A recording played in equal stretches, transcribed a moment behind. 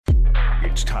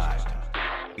It's time.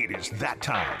 It is that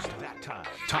time.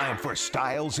 Time for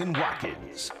Stiles and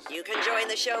Watkins. You can join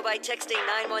the show by texting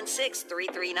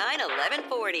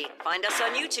 916-339-1140. Find us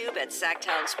on YouTube at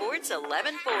Sacktown Sports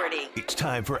 1140. It's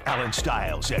time for Alan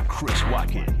Stiles and Chris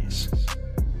Watkins.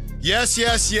 Yes.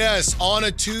 On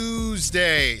a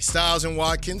Tuesday, Stiles and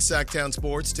Watkins, Sacktown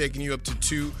Sports, taking you up to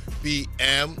 2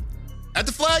 p.m. at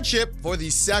the flagship for the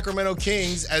Sacramento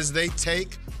Kings as they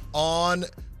take on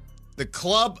the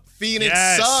Club Phoenix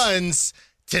Suns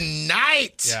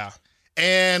tonight. Yeah.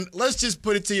 And let's just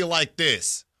put it to you like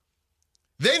this.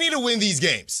 They need to win these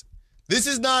games. This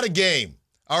is not a game,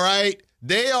 all right?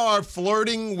 They are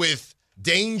flirting with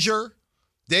danger.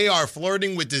 They are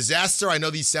flirting with disaster. I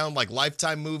know these sound like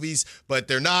Lifetime movies, but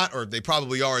they're not, or they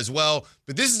probably are as well.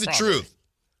 But this is the truth.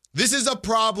 This is a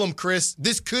problem, Chris.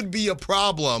 This could be a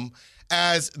problem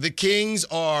as the Kings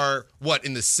are,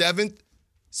 in the 7th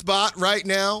spot right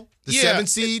now? The 7th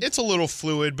seed? It's a little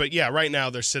fluid, but right now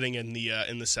they're sitting in the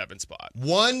 7th spot.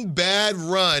 One bad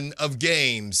run of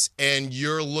games, and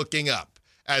you're looking up.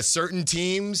 As certain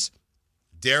teams,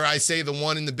 dare I say the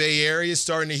one in the Bay Area, is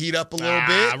starting to heat up a little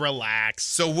bit. Relax.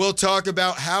 So we'll talk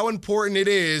about how important it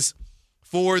is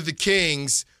for the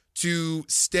Kings to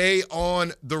stay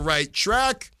on the right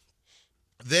track.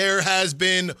 There has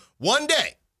been one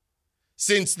day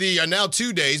since now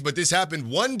 2 days, but this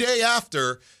happened one day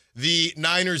after the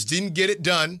Niners didn't get it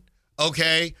done,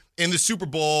 in the Super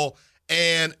Bowl,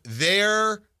 and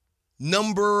their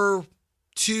number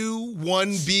 2,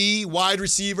 1B wide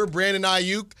receiver, Brandon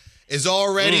Ayuk, is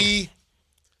already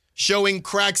showing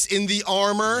cracks in the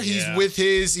armor. Yeah.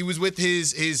 He was with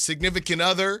his significant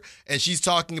other, and she's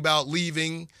talking about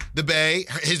leaving the Bay.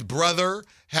 His brother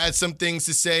had some things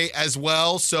to say as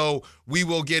well, so we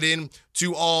will get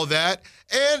into all that.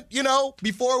 And,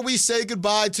 before we say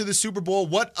goodbye to the Super Bowl,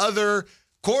 what other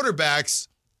quarterbacks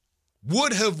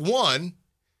would have won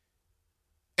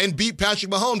and beat Patrick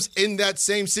Mahomes in that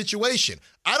same situation?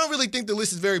 I don't really think the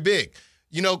list is very big.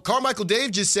 Carmichael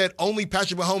Dave just said only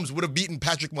Patrick Mahomes would have beaten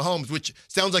Patrick Mahomes, which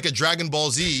sounds like a Dragon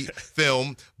Ball Z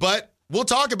film. But we'll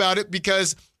talk about it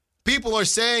because people are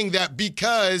saying that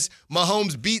because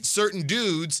Mahomes beat certain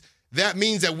dudes, that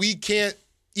means that we can't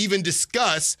even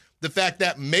discuss the fact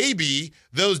that maybe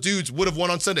those dudes would have won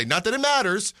on Sunday. Not that it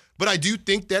matters, but I do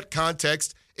think that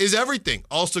context is everything.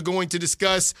 Also going to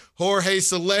discuss Jorge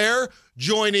Soler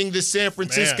joining the San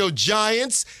Francisco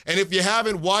Giants. And if you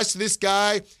haven't watched this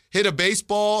guy hit a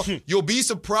baseball, you'll be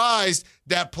surprised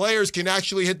that players can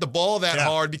actually hit the ball that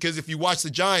hard, because if you watch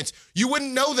the Giants, you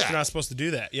wouldn't know that. You're not supposed to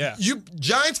do that,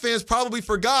 Giants fans probably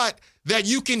forgot that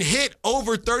you can hit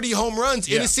over 30 home runs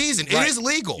in a season. Right. It is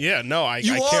legal. Yeah, no, I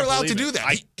You can't are allowed to believe do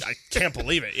that. I can't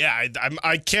believe it. Yeah,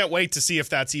 I can't wait to see if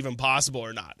that's even possible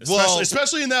or not.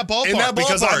 Especially in that ballpark.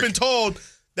 Because I've been told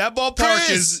that ballpark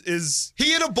is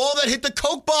He hit a ball that hit the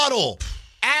Coke bottle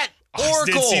at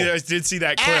Oracle. I did see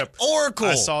that clip. At Oracle.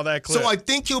 I saw that clip. So I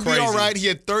think he'll be all right. He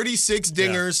had 36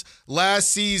 dingers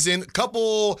last season.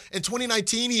 Couple in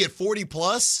 2019, he had 40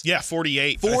 plus. Yeah,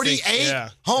 48.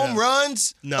 48 home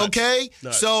runs. Nuts. Okay.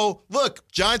 Nuts. So look,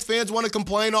 Giants fans want to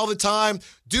complain all the time.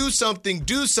 Do something.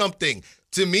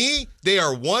 To me, they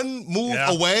are one move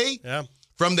away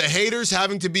from the haters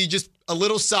having to be just a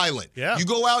little silent. Yeah. You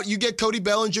go out, you get Cody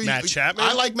Bellinger. Matt Chapman.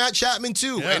 I like Matt Chapman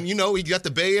too. Yeah. And, he got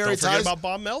the Bay Area ties. Don't forget about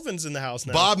Bob Melvin's in the house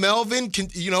now. Bob Melvin,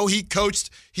 he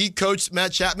coached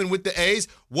Matt Chapman with the A's.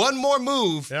 One more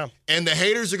move, and the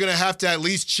haters are going to have to at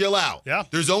least chill out. Yeah.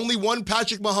 There's only one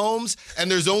Patrick Mahomes,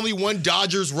 and there's only one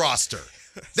Dodgers roster.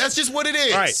 That's just what it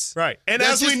is. Right. And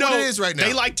that's as we know, what it is right now.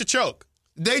 They like to choke.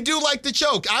 They do like to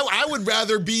choke. I would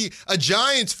rather be a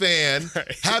Giants fan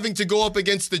having to go up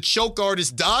against the choke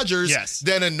artist Dodgers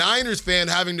than a Niners fan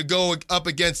having to go up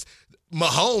against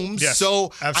Mahomes. Yes,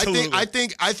 so absolutely. I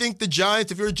think the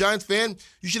Giants, if you're a Giants fan,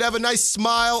 you should have a nice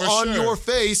smile on your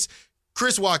face.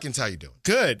 Chris Watkins, how you doing?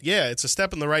 Good. Yeah, it's a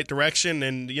step in the right direction,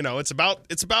 and it's about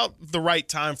the right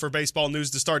time for baseball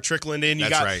news to start trickling in. You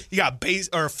got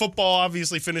football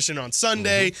obviously finishing on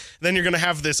Sunday. Then you're going to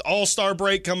have this All-Star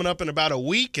break coming up in about a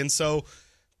week, and so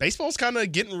baseball's kind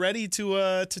of getting ready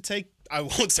to take, I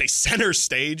won't say center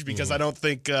stage, because I don't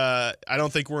think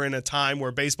we're in a time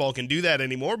where baseball can do that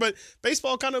anymore, but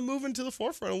baseball kind of moving to the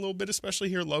forefront a little bit, especially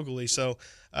here locally. So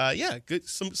good,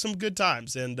 some good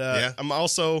times, and I'm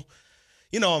also,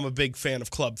 I'm a big fan of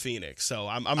Club Phoenix, so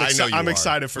I'm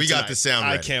excited for tonight. We got the sound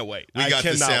ready. I can't wait. We got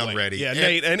the sound ready. Yeah,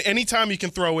 Nate, and anytime you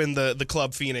can throw in the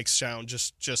Club Phoenix sound,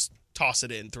 just toss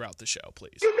it in throughout the show,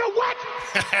 please. You know what?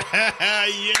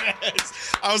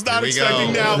 Yes. I was not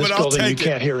expecting now, but I'll take it. You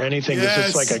can't hear anything.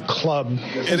 Yes. It's like a club.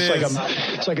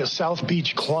 It's like a South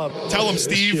Beach club. Tell him,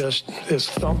 Steve. It's just this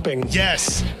thumping.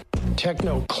 Yes.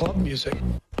 Techno club music.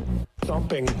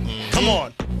 Thumping. Come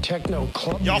on. Techno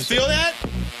club Y'all music. feel that?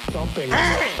 Thumping.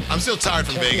 I'm still tired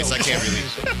from Vegas. I can't really.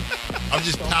 I'm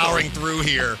just powering through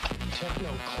here. Techno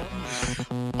club music.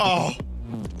 Oh.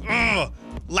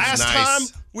 Last Nice. time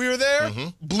we were there,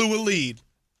 blew a lead.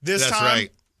 This That's time,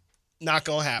 right. not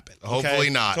going to happen. Okay? Hopefully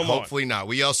not. Come on. Hopefully not.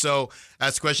 We also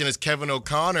asked the question as Kevin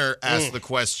O'Connor asked the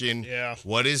question,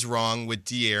 what is wrong with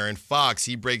De'Aaron Fox?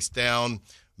 He breaks down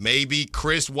maybe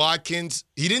Chris Watkins.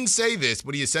 He didn't say this,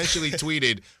 but he essentially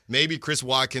tweeted, maybe Chris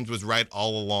Watkins was right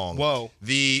all along. Whoa.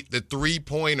 The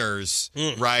 3-pointers,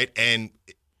 right? And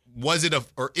is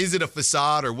it a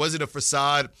facade, or was it a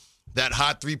facade? That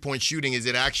hot 3-point shooting, is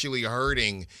it actually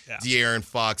hurting De'Aaron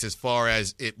Fox as far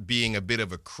as it being a bit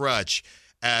of a crutch,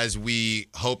 as we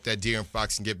hope that De'Aaron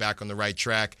Fox can get back on the right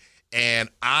track? And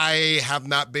I have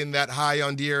not been that high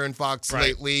on De'Aaron Fox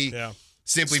lately,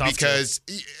 simply because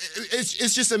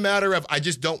it's just a matter of I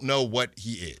just don't know what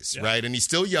he is, right? And he's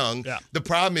still young. Yeah. The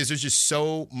problem is there's just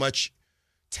so much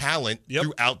talent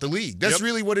throughout the league. That's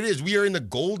really what it is. We are in the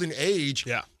golden age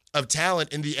of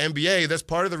talent in the NBA. That's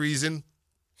part of the reason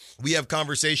we have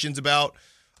conversations about,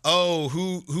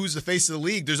 who's the face of the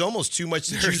league? There's almost too much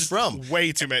to choose from.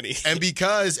 Way too many. And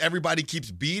because everybody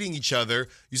keeps beating each other,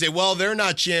 you say, well, they're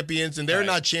not champions and they're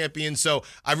not champions. So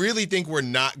I really think we're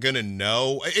not going to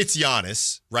know. It's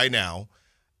Giannis right now,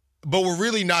 but we're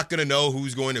really not going to know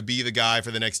who's going to be the guy for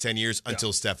the next 10 years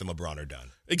until Steph and LeBron are done.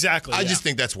 Exactly. I just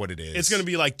think that's what it is. It's going to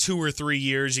be like 2 or 3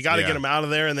 years. You got to get them out of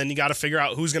there, and then you got to figure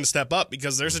out who's going to step up,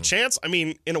 because there's a chance. I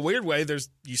mean, in a weird way,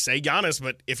 you say Giannis,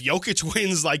 but if Jokic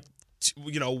wins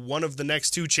one of the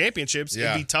next 2 championships,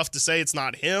 it'd be tough to say it's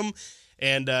not him.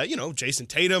 And Jason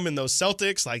Tatum and those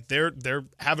Celtics, like they're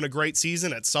having a great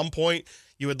season. At some point,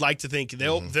 you would like to think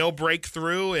they'll break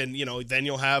through, and then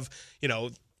you'll have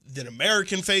the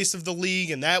American face of the league,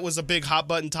 and that was a big hot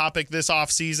button topic this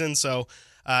offseason. So.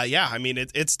 I mean,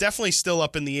 it's definitely still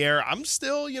up in the air. I'm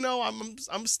still,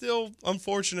 I'm still,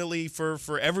 unfortunately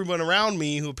for everyone around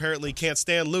me who apparently can't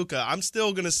stand Luka, I'm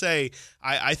still going to say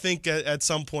I think at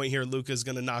some point here, Luka's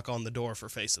going to knock on the door for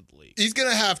face of the league. He's going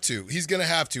to have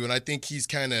to. And I think he's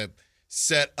kind of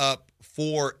set up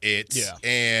for it. Yeah.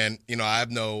 And, I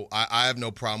have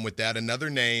no problem with that.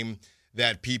 Another name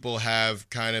that people have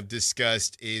kind of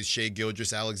discussed is Shai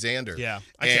Gilgeous-Alexander. Yeah,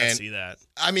 I can't see that.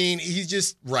 I mean, he's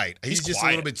just right. He's just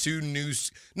quiet. A little bit too new.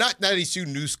 Not that he's too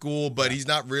new school, but he's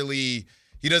not really.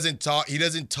 He doesn't talk.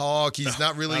 He's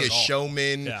not really a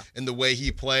showman in the way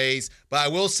he plays. But I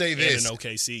will say this. And in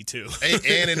OKC, too.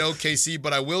 and in OKC.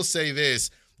 But I will say this,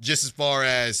 just as far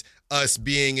as us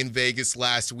being in Vegas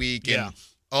last week and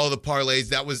all the parlays,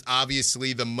 that was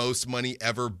obviously the most money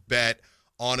ever bet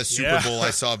on a Super Bowl. I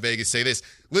saw Vegas say this.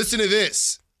 Listen to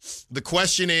this. The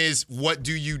question is, what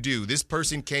do you do? This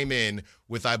person came in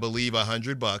with, I believe,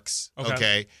 $100.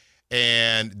 Okay.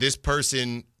 And this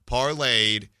person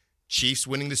parlayed Chiefs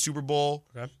winning the Super Bowl,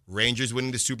 Rangers winning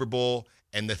the Super Bowl,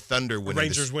 and the Thunder winning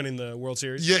Rangers winning the World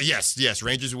Series? Yes.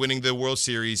 Rangers winning the World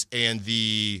Series and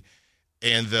the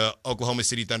Oklahoma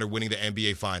City Thunder winning the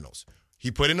NBA Finals. He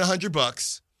put in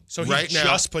 $100. So he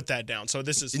just put that down. So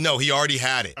this is no, he already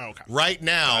had it. Oh, okay. Right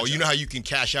now, you know how you can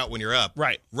cash out when you're up.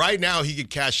 Right. Right now, he could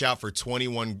cash out for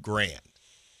 $21,000,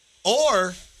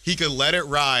 or he could let it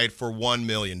ride for $1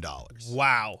 million.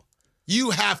 Wow. You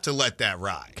have to let that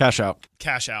ride. Cash out.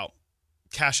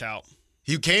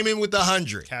 He came in with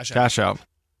 100. Cash out.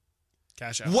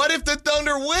 What if the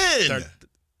Thunder win?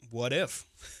 What if?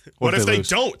 What if they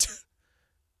don't?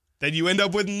 Then you end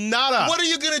up with nada. What are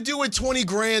you gonna do with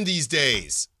 $20,000 these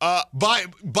days? Buy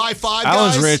 5 guys.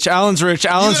 Alan's rich. You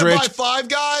gonna buy 5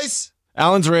 guys?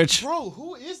 Alan's rich. Bro,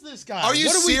 who is this guy? Are you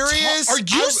serious? Are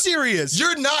you serious?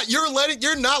 You're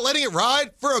not letting it ride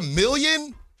for $1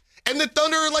 million? And the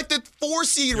Thunder are like the 4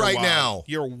 seed now.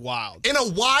 You're wild. In a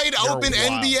wide open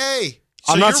NBA.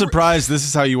 I'm not surprised this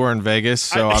is how you were in Vegas,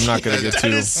 so I'm not going to get too.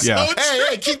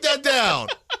 Hey, keep that down.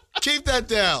 Keep that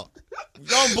down.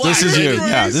 This is you.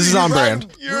 Yeah, this is on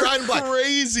brand. You're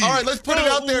crazy. All right, let's put it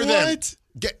out there then.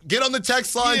 Get on the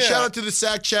text line. Yeah. Shout out to the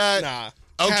Sack Chat. Nah.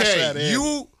 Okay,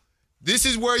 this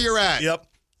is where you're at. Yep.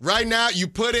 Right now, you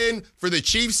put in for the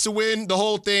Chiefs to win the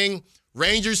whole thing,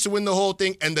 Rangers to win the whole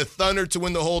thing, and the Thunder to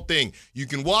win the whole thing. You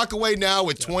can walk away now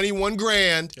with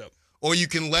 $21,000, or you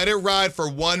can let it ride for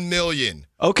 $1 million.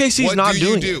 OKC's not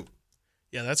doing it.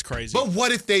 Yeah, that's crazy. But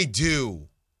what if they do?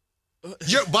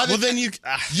 Your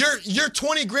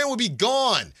 20 grand will be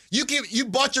gone. You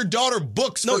bought your daughter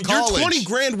books for college. Your 20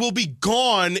 grand will be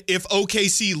gone if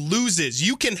OKC loses.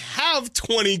 You can have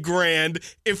 20 grand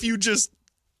if you just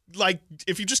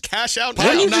cash out. Why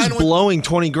are you just blowing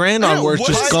 20 grand on where it's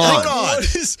just gone? Hold on.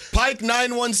 Pike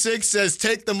 916 says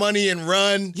take the money and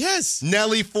run. Yes.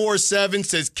 Nelly 47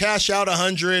 says cash out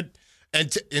 100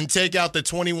 and take out the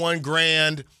 21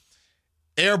 grand.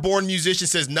 Airborne Musician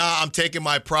says, nah, I'm taking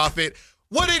my profit.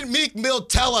 What did Meek Mill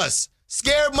tell us?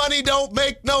 Scared money don't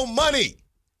make no money.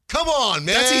 Come on,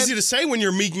 man. That's easy to say when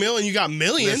you're Meek Mill and you got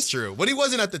millions. That's true. But he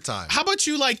wasn't at the time. How about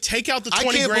you take out the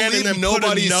 20 grand and then put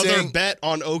another bet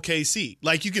on OKC?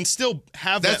 You can still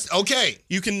have that. That's okay.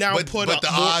 You can now put But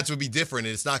the odds would be different.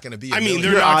 It's not going to be.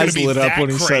 They're not going to be lit that up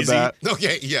when he crazy. said that.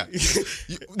 Okay, yeah.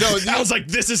 I was like,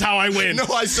 this is how I win. No,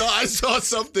 I saw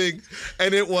something,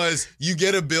 and it was you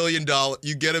get $1 billion.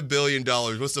 You get $1 billion.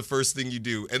 What's the first thing you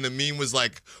do? And the meme was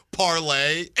like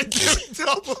parlay and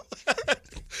double.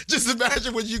 Just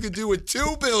imagine what you could do with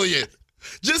 $2 billion.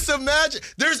 Just imagine.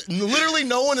 There's literally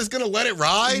no one is going to let it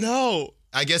ride. No.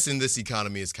 I guess in this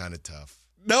economy, it's kind of tough.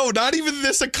 No, not even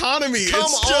this economy. Come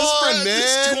it's just on, man.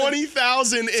 It's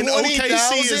 20,000, and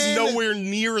OKC is nowhere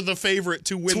near the favorite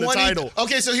to win the title.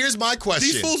 Okay, so here's my question.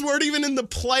 These fools weren't even in the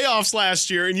playoffs last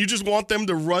year, and you just want them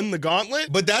to run the gauntlet?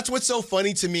 But that's what's so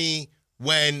funny to me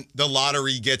when the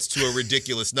lottery gets to a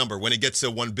ridiculous number, when it gets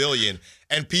to $1 billion,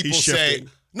 and people say,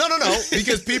 no,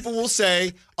 because people will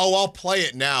say, oh, I'll play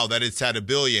it now that it's at $1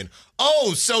 billion.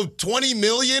 Oh, so 20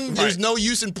 million? Right. There's no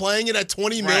use in playing it at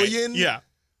 20 million? Right. Yeah.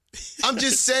 I'm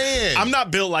just saying. I'm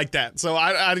not built like that. So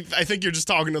I think you're just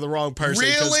talking to the wrong person.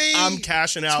 Really? I'm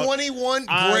cashing out 21 grand?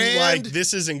 I'm like,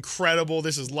 this is incredible.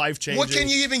 This is life-changing. What can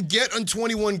you even get on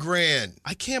 21 grand?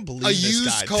 I can't believe this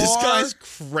used guy. Car? This guy's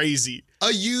crazy.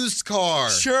 A used car.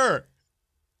 Sure.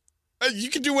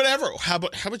 You can do whatever. How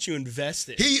about you invest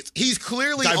it? He's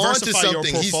clearly onto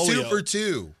something. He's 2 for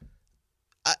 2.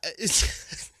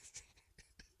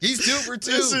 He's 2 for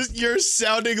 2. You're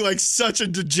sounding like such a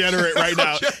degenerate right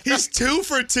now. He's 2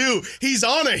 for 2. He's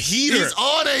on a heater. He's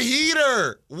on a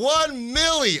heater. 1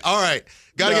 milli. All right.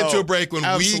 Got to get to a break. When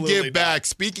we get back,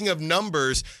 speaking of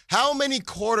numbers, how many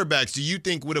quarterbacks do you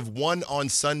think would have won on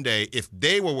Sunday if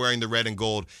they were wearing the red and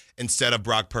gold instead of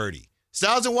Brock Purdy?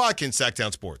 Stiles and Watkins,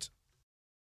 Sacktown Sports.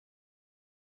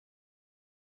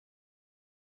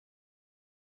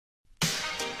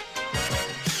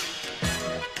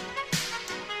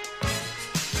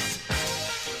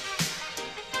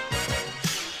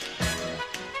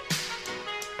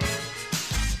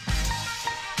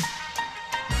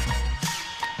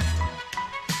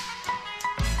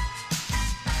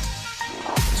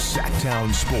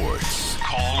 Sacktown Sports.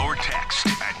 Call or text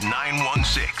at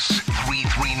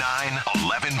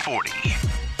 916-339-1140.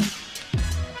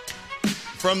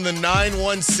 From the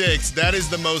 916, that is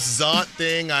the most Zont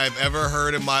thing I've ever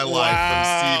heard in my life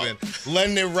from Steven.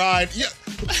 Letting it ride. Yeah,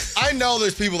 I know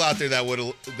there's people out there that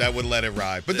would let it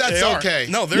ride, but that's okay.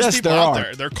 No, there's people out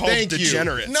there. They're called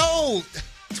degenerates. No,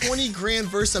 20 grand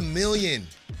versus $1 million.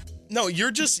 No, you're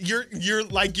and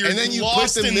then you put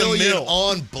the $1 million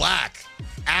on black.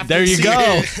 There you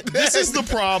go. This is the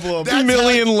problem. $1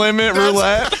 million limit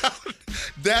roulette.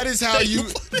 That is how you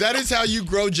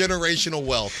grow generational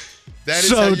wealth. That is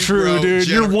so true, dude.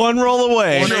 You're one roll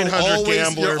away.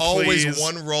 1-800-GAMBLER, you're always please.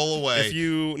 one roll away. If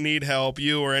you need help,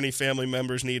 you or any family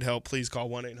members need help, please call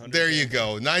 1-800. There you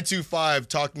go. 925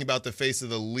 talking about the face of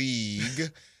the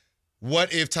league.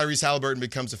 What if Tyrese Halliburton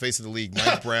becomes the face of the league?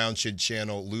 Mike Brown should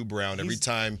channel Lou Brown every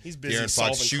time De'Aaron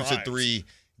Fox shoots a three.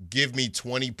 Give me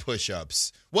 20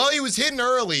 push-ups. Well, he was hitting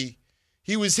early.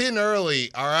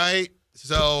 All right?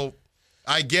 So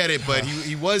I get it, but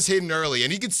he was hitting early,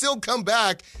 and he could still come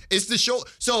back. It's the shoulder.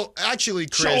 So actually,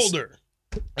 Chris.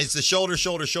 It's the shoulder.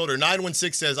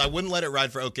 916 says, I wouldn't let it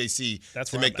ride for OKC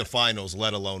to make the finals,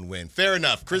 let alone win. Fair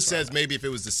enough. Chris says maybe if it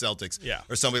was the Celtics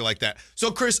or somebody like that. So,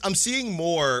 Chris, I'm seeing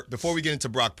more, before we get into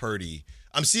Brock Purdy,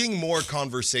 I'm seeing more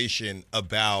conversation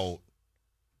about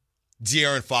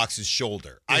De'Aaron Fox's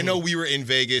shoulder. I know we were in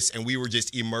Vegas and we were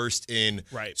just immersed in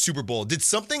Super Bowl. Did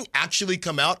something actually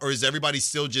come out, or is everybody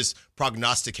still just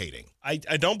prognosticating? I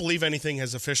don't believe anything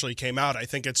has officially came out. I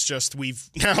think it's just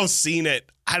we've now seen it.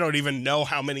 I don't even know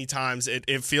how many times. It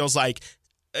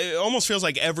almost feels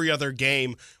like every other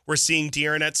game we're seeing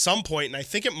De'Aaron at some point, and I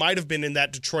think it might have been in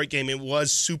that Detroit game. It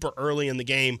was super early in the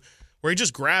game, where he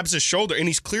just grabs his shoulder, and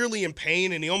he's clearly in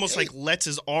pain, and he almost lets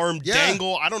his arm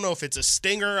dangle. I don't know if it's a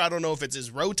stinger. I don't know if it's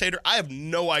his rotator. I have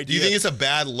no idea. Do you think it's a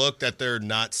bad look that they're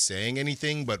not saying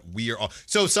anything, but we are all...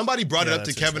 So somebody brought it up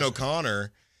to Kevin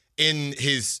O'Connor, in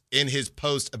his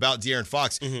post about De'Aaron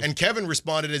Fox, and Kevin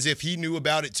responded as if he knew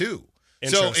about it too.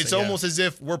 So it's almost as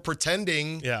if we're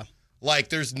pretending like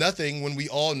there's nothing when we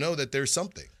all know that there's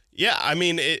something. Yeah, I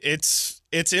mean, it's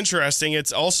interesting.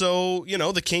 It's also,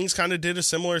 the Kings kind of did a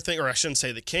similar thing, or I shouldn't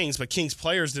say the Kings, but Kings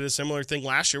players did a similar thing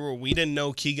last year where we didn't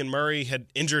know Keegan Murray had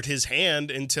injured his hand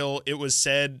until it was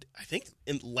said, I think,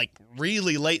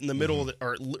 really late in the middle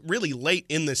or really late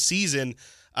in the season.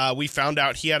 We found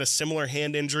out he had a similar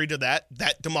hand injury to that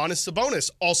Domantas Sabonis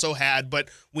also had, but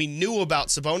we knew about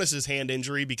Sabonis' hand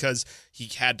injury because he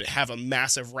had to have a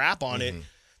massive wrap on it.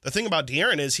 The thing about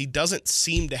De'Aaron is he doesn't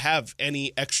seem to have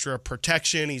any extra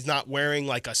protection. He's not wearing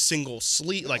like a single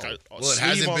sleeve, like a it sleeve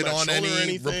hasn't been on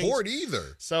any report either.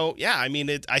 So yeah, I mean,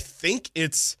 I think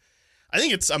it's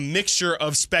a mixture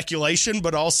of speculation,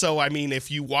 but also, I mean,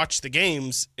 if you watch the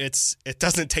games, it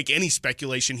doesn't take any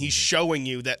speculation. He's showing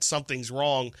you that something's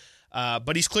wrong,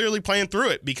 but he's clearly playing through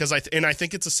it because I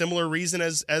think it's a similar reason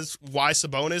as why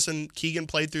Sabonis and Keegan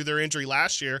played through their injury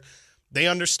last year. They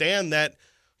understand that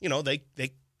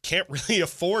they can't really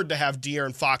afford to have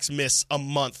De'Aaron Fox miss a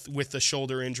month with a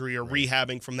shoulder injury or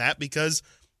rehabbing from that because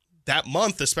that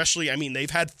month, especially, I mean, they've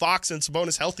had Fox and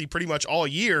Sabonis healthy pretty much all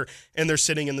year, and they're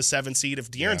sitting in the 7th seed. If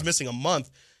De'Aaron's missing a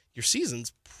month, your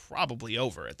season's probably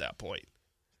over at that point.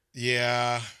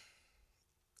 Yeah.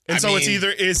 And it's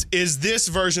either is this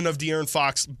version of De'Aaron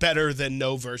Fox better than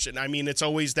no version? I mean, it's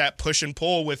always that push and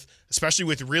pull especially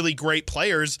with really great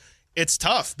players. It's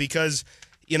tough because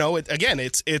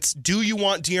it's do you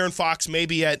want De'Aaron Fox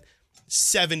maybe at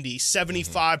 70,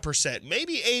 75%,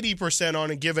 maybe 80%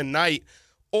 on a given night,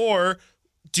 or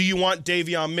do you want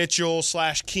Davion Mitchell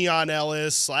 / Keon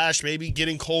Ellis / maybe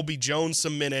getting Colby Jones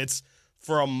some minutes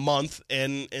for a month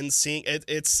and seeing it?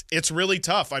 It's really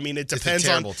tough. I mean, it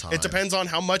depends on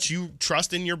how much you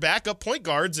trust in your backup point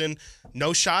guards and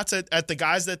no shots at the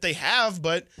guys that they have.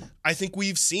 But I think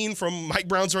we've seen from Mike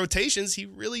Brown's rotations, he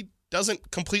really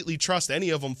doesn't completely trust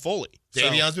any of them fully.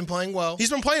 Davion's been playing well. He's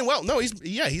been playing well. No,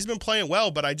 he's been playing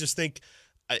well, but I just think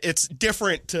it's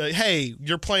different to, hey,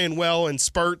 you're playing well in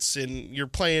spurts and you're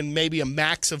playing maybe a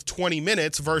max of 20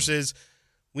 minutes versus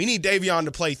we need Davion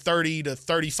to play 30 to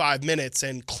 35 minutes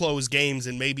and close games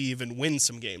and maybe even win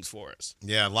some games for us.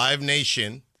 Yeah, Live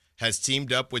Nation has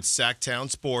teamed up with Sacktown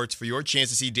Sports for your chance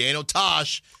to see Daniel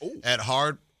Tosh at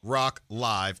Hard Rock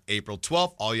Live April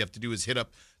 12th. All you have to do is hit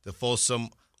up the Folsom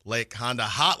Lake Honda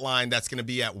hotline. That's going to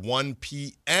be at 1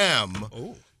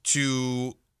 p.m.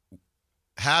 to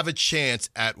have a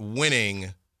chance at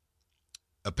winning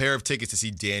a pair of tickets to see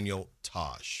Daniel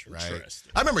Tosh, right?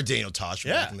 I remember Daniel Tosh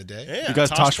from back in the day. Yeah. You guys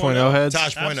Tosh.0 heads?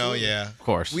 Tosh.0, yeah. Of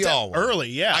course. We all were. Early,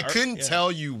 yeah. I couldn't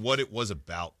tell you what it was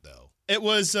about, though. It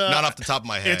was... not off the top of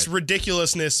my head. It's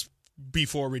ridiculousness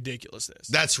before ridiculousness.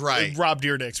 That's right. Rob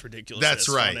Dyrdek's Ridiculousness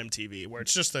on MTV, where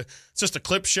it's just a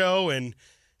clip show and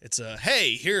it's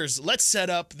let's set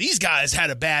up, these guys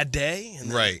had a bad day,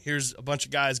 and here's a bunch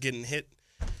of guys getting hit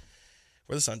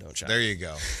where the sun don't shine. There you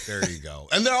go.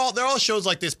 And they're all shows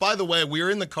like this. By the way, we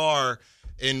were in the car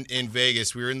in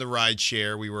Vegas. We were in the ride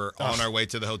share. We were on our way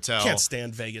to the hotel. Can't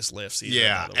stand Vegas lifts either.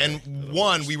 Yeah,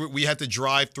 we had to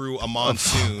drive through a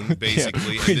monsoon,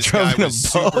 basically. Yeah, and this guy was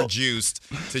super juiced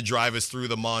to drive us through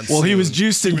the monsoon. Well, he was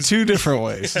juiced in two different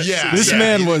ways. This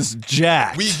man was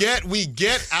jacked. We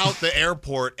get out the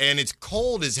airport, and it's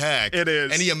cold as heck. It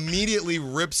is. And he immediately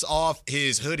rips off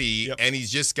his hoodie, and he's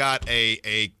just got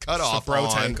a cutoff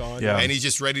tank on. And he's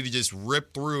just ready to just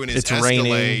rip through in his It's Escalade.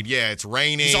 raining. Yeah, it's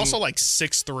raining. He's also like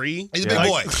 6'3". He's a big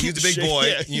boy. He's a big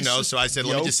boy, Yeah, so I said,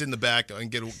 let me just sit in the back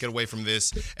and get away from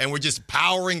this. And we're just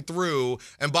powering through.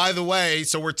 And by the way,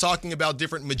 so we're talking about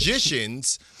different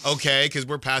magicians, okay, because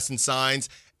we're passing signs.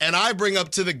 And I bring up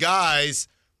to the guys,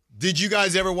 did you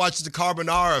guys ever watch The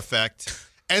Carbonara Effect?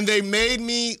 And they made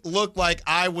me look like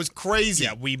I was crazy.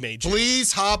 Yeah, we made you.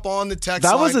 Please hop on the text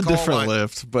That line. was a different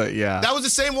lift, but yeah. That was the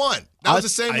same one. I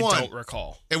don't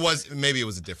recall. Maybe it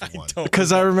was a different one.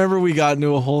 Because I remember we got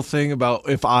into a whole thing about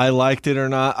if I liked it or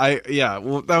not. That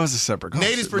was a separate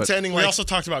conversation. Nate is pretending we also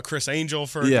talked about Chris Angel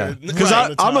for because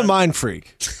I'm a mind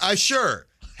freak. Sure.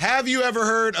 Have you ever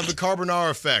heard of The Carbonara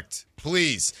Effect?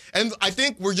 Please. And I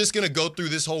think we're just going to go through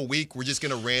this whole week. We're just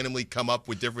going to randomly come up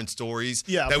with different stories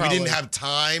that we didn't have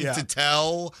time to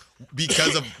tell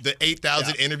because of the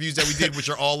 8,000 interviews that we did, which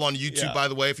are all on YouTube, by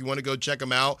the way, if you want to go check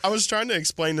them out. I was trying to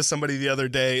explain to somebody the other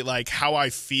day, like, how I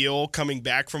feel coming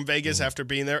back from Vegas after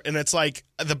being there. And it's like,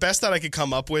 the best that I could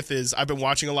come up with is I've been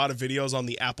watching a lot of videos on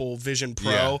the Apple Vision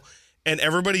Pro. Yeah. And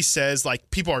everybody says, like,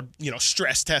 people are,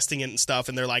 stress testing it and stuff.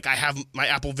 And they're like, I have my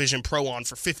Apple Vision Pro on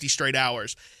for 50 straight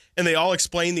hours. And they all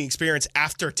explain the experience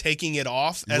after taking it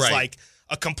off as like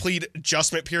a complete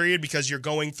adjustment period because you're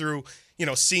going through,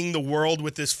 seeing the world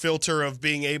with this filter of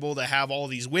being able to have all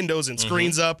these windows and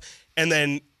screens up, and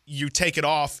then you take it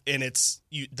off and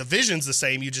the vision's the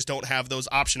same. You just don't have those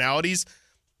optionalities.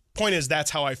 Point is,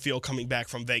 that's how I feel coming back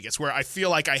from Vegas, where I feel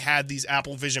like I had these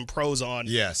Apple Vision Pros on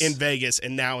in Vegas,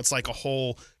 and now it's like a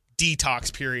whole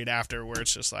detox period after where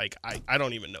it's just like I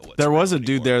don't even know what. There was a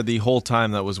dude there the whole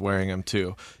time that was wearing them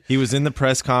too. He was in the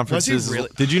press conferences. Was he really?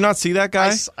 Did you not see that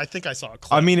guy? I think I saw a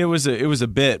clip. I mean, it was a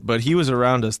bit, but he was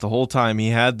around us the whole time. He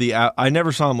had I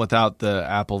never saw him without the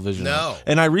Apple Vision. No.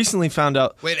 And I recently found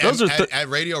out. Wait, those at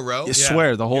Radio Row? I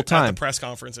swear, the whole time. At the press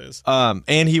conferences.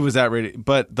 And he was at Radio,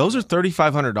 but those are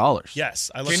 $3,500.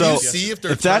 Yes. Can you see if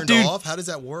they're turned off? How does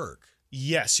that work?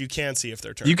 Yes, you can see if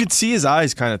they're turned. You could see his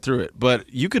eyes kind of through it,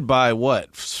 but you could buy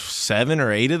 7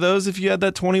 or 8 of those if you had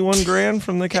that $21,000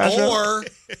 from the cash out.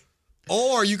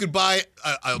 Or you could buy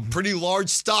a pretty large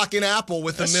stock in Apple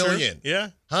with $1 million. True. Yeah.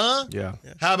 Huh? Yeah.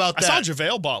 How about that? I saw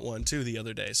JaVale bought one too the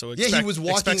other day. So he was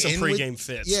walking some in pregame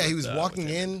fits. Yeah, he was walking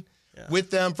in with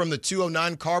them from the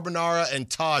 209 Carbonara and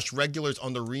Tosh, regulars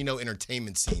on the Reno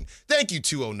entertainment scene. Thank you,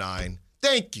 209.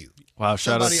 Thank you. Wow,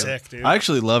 shout out to sick, dude. I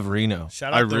actually love Reno.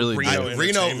 Shout out I to really Reno.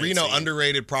 do. Reno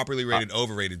underrated, properly rated,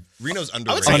 overrated. Reno's I would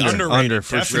underrated. say underrated. Under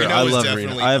for Definitely. sure. I love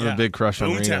definitely- Reno. I have a big crush on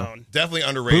Reno. Boomtown. Definitely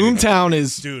underrated. Boomtown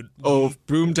is Dude.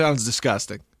 Boomtown's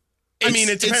disgusting. I mean,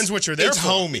 it depends what you're there it's for.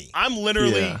 homey. I'm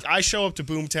literally, Yeah. I show up to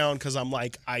Boomtown because I'm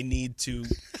like, I need to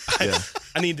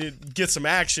get some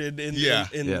action in Yeah.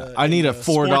 the I need a the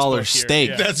 $4 sportsbook here. steak.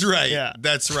 Yeah. That's right. Yeah.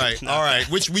 That's right. All right.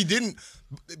 Which we didn't.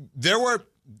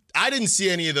 I didn't see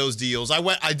any of those deals.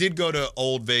 I did go to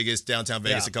Old Vegas, downtown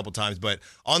Vegas, a couple times, but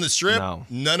on the Strip,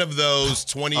 none of those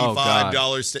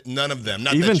 $25. None of them.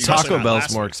 Not Even that you Taco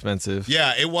Bell's more expensive.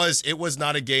 Yeah, it was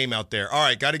not a game out there. All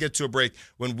right, got to get to a break.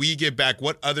 When we get back,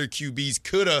 what other QBs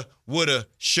coulda, woulda,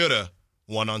 shoulda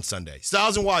won on Sunday?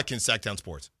 Stiles and Watkins, Sacktown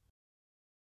Sports.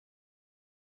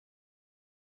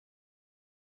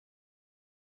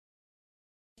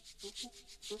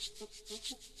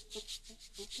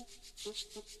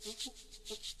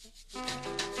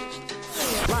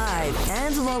 Live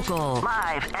and local.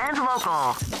 Live and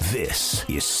local. This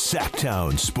is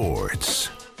Sacktown Sports.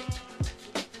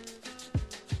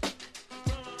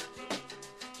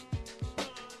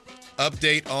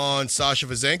 Update on Sasha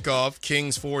Vezenkov.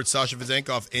 Kings forward Sasha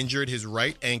Vezenkov injured his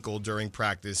right ankle during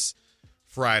practice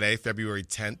Friday, February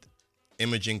 10th.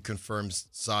 Imaging confirms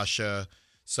Sasha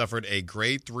suffered a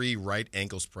grade 3 right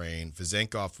ankle sprain.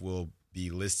 Vezenkov will be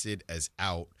listed as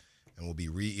out and will be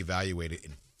reevaluated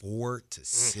in 4 to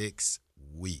 6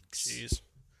 weeks. Jeez.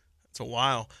 That's a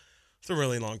while. It's a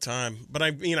really long time. But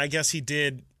I mean, I guess he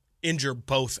did injure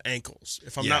both ankles,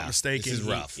 if I'm not mistaken. This is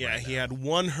rough. He had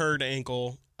one hurt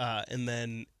ankle, and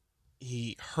then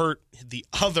he hurt the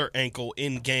other ankle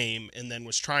in game, and then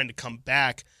was trying to come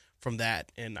back from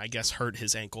that, and I guess hurt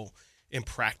his ankle in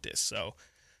practice. So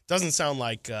doesn't sound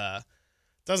like that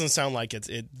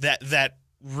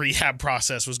rehab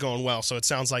process was going well. So it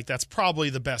sounds like that's probably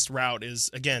the best route is,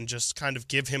 again, just kind of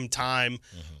give him time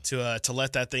to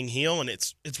let that thing heal. And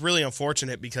it's really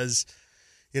unfortunate because,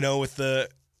 with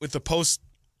the post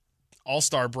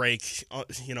All-Star break,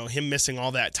 him missing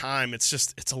all that time,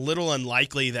 it's a little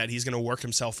unlikely that he's going to work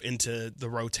himself into the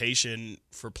rotation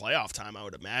for playoff time, I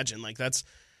would imagine. Like that's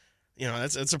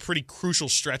a pretty crucial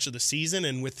stretch of the season,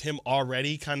 and with him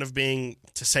already kind of being,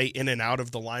 to say in and out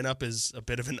of the lineup is a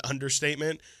bit of an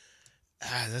understatement.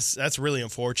 That's really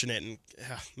unfortunate, and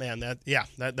man,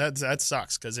 that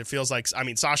sucks because it feels like, I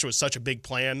mean, Sasha was such a big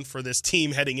plan for this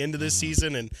team heading into this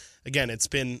season, and again, it's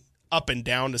been up and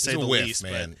down to say the least.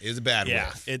 Man, it's a bad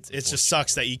whiff. It just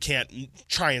sucks that you can't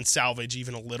try and salvage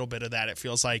even a little bit of that. It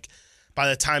feels like by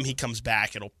the time he comes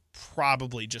back, it'll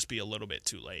probably just be a little bit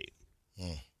too late.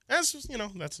 That's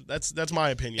that's my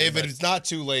opinion. If it's not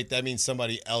too late, that means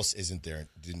somebody else isn't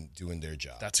doing their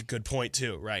job. That's a good point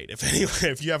too, right?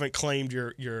 If you haven't claimed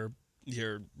your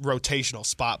rotational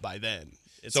spot by then.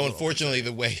 So unfortunately,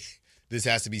 the way this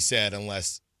has to be said,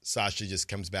 unless Sasha just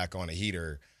comes back on a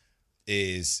heater,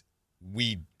 is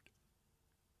we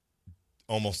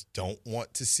almost don't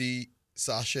want to see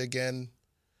Sasha again.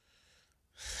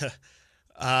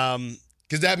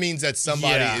 Because that means that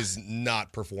somebody is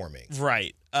not performing.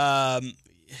 Right. I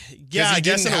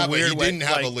guess in a weird way. He didn't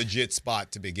have a legit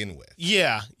spot to begin with.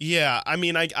 Yeah. I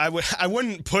mean, I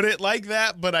wouldn't put it like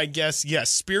that, but I guess,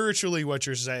 yes, spiritually what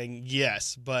you're saying,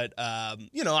 yes. But,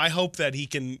 I hope that he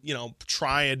can,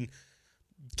 try and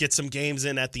get some games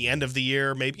in at the end of the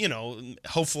year. Maybe,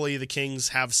 hopefully the Kings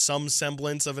have some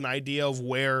semblance of an idea of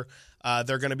where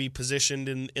they're going to be positioned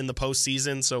in the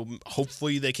postseason. So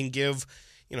hopefully they can give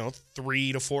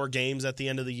 3 to 4 games at the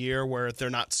end of the year where they're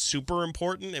not super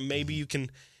important, and maybe you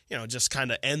can, just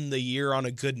kind of end the year on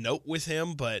a good note with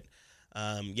him. But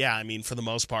for the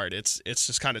most part, it's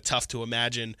just kind of tough to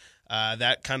imagine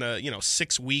that kind of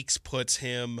 6 weeks puts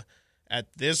him at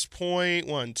this point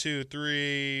 1, 2,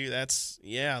 3. That's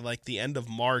like the end of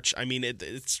March. I mean,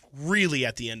 it's really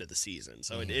at the end of the season,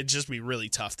 so it'd just be really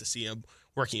tough to see him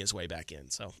working his way back in.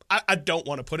 So I don't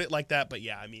want to put it like that, but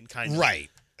kind of right.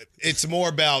 It's more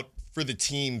about for the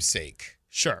team's sake.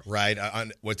 Sure. Right?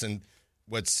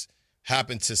 What's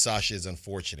happened to Sasha is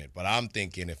unfortunate, but I'm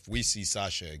thinking if we see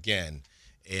Sasha again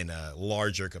in a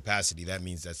larger capacity, that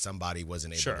means that somebody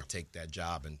wasn't able to take that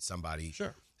job and somebody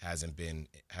hasn't been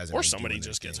or somebody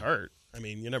just gets hurt. I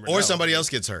mean, you never know. Or somebody else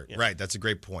gets hurt. Yeah. Right. That's a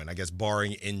great point. I guess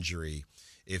barring injury,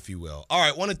 if you will. All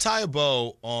right, want to tie a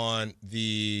bow on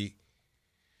the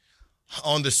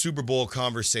Super Bowl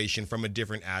conversation from a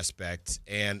different aspect.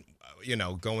 And,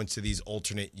 going to these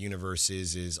alternate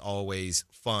universes is always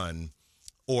fun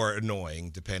or annoying,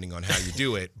 depending on how you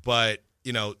do it. But,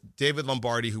 David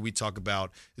Lombardi, who we talk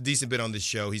about a decent bit on this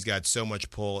show, he's got so much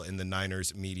pull in the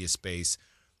Niners media space.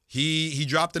 He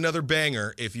dropped another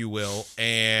banger, if you will,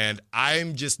 and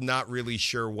I'm just not really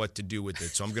sure what to do with it.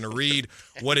 So I'm going to read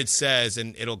what it says,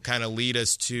 and it'll kind of lead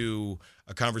us to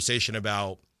a conversation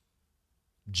about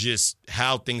just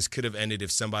how things could have ended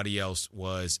if somebody else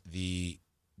was the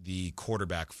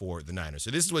quarterback for the Niners.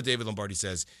 So this is what David Lombardi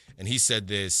says, and he said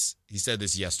this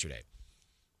yesterday.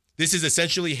 This is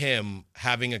essentially him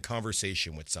having a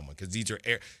conversation with someone, because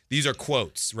these are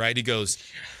quotes, right? He goes,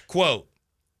 quote,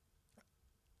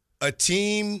 "A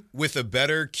team with a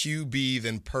better QB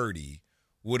than Purdy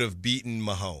would have beaten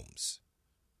Mahomes."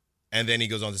 And then he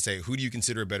goes on to say, "Who do you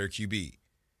consider a better QB?"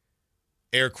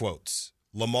 Air quotes,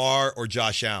 Lamar or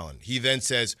Josh Allen. He then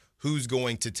says, "Who's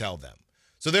going to tell them?"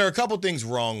 So there are a couple things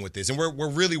wrong with this, and we're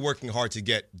really working hard to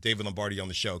get David Lombardi on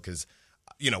the show because,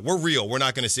 we're real. We're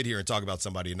not going to sit here and talk about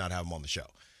somebody and not have him on the show.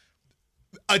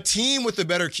 A team with a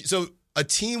better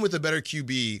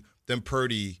QB than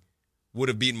Purdy would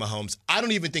have beaten Mahomes. I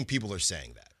don't even think people are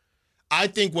saying that. I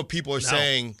think what people are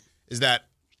saying is that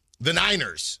the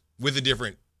Niners with a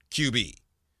different QB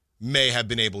may have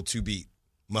been able to beat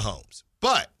Mahomes.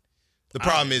 But the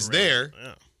problem is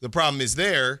The problem is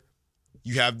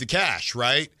you have the cash,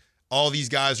 right? All these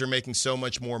guys are making so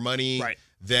much more money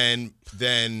than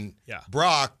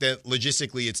Brock that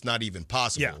logistically it's not even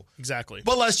possible. Yeah, exactly.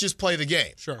 But let's just play the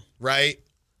game. Sure. Right?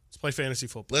 Let's play fantasy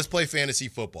football. Let's play fantasy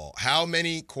football. How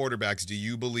many quarterbacks do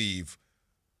you believe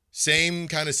same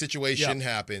kind of situation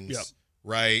happens,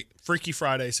 right? Freaky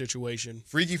Friday situation.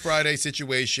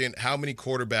 How many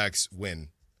quarterbacks win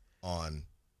on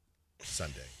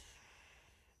Sunday?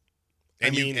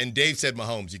 And and Dave said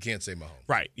Mahomes. You can't say Mahomes.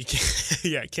 Right. You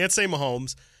can't, can't say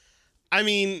Mahomes. I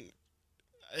mean,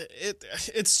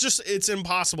 it's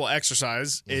impossible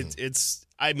exercise.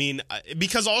 Mm-hmm.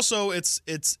 Because also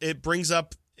it brings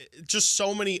up just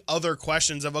so many other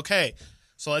questions of, okay,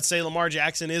 so let's say Lamar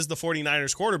Jackson is the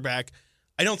 49ers quarterback.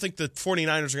 I don't think the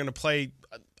 49ers are going to play.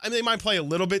 I mean, they might play a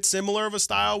little bit similar of a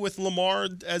style with Lamar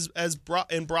as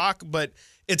Brock, but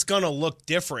it's going to look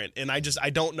different. And I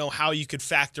don't know how you could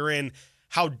factor in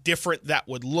how different that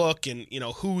would look and,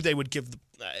 who they would give.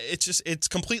 It's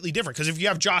completely different. Because if you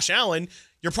have Josh Allen,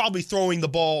 you're probably throwing the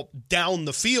ball down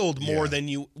the field more than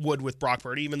you would with Brock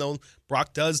Purdy, even though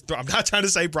Brock does. I'm not trying to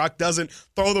say Brock doesn't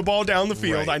throw the ball down the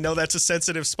field. Right. I know that's a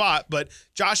sensitive spot, but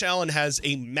Josh Allen has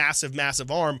a massive,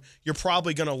 massive arm. You're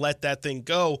probably going to let that thing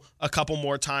go a couple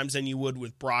more times than you would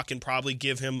with Brock and probably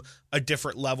give him a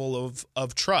different level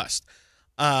of trust.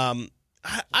 I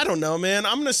don't know, man.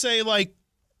 I'm going to say like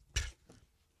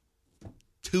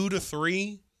 2 to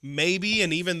 3. Maybe,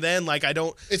 and even then, I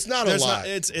don't. It's not a lot.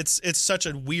 It's such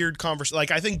a weird conversation.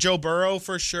 I think Joe Burrow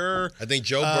for sure. I think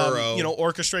Joe Burrow,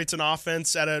 orchestrates an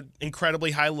offense at an incredibly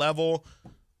high level.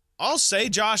 I'll say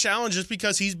Josh Allen just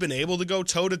because he's been able to go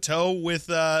toe to toe with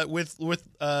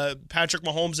Patrick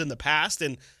Mahomes in the past,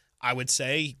 and I would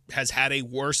say has had a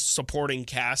worse supporting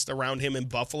cast around him in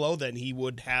Buffalo than he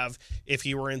would have if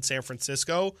he were in San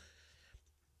Francisco.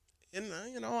 And,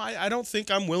 I don't think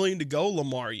I'm willing to go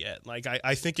Lamar yet.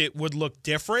 I think it would look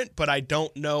different, but I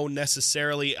don't know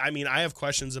necessarily. I mean, I have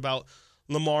questions about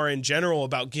Lamar in general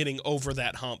about getting over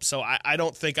that hump. So I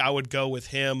don't think I would go with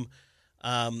him.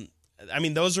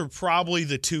 Those are probably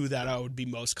the two that I would be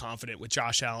most confident with,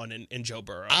 Josh Allen and Joe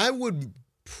Burrow. I would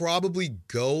probably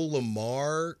go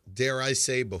Lamar, dare I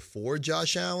say, before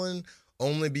Josh Allen,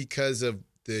 only because of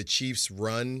the Chiefs'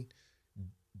 run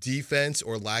defense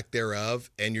or lack thereof,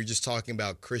 and you're just talking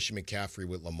about Christian McCaffrey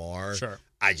with Lamar. Sure.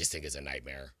 I just think it's a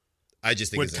nightmare.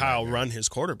 Would Kyle run his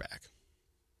quarterback?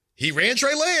 He ran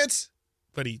Trey Lance.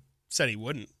 But he said he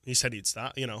wouldn't. He said he'd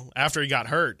stop. After he got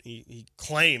hurt, he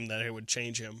claimed that it would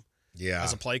change him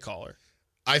as a play caller.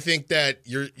 I think that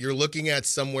you're looking at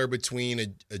somewhere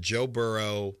between a Joe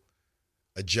Burrow,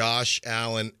 a Josh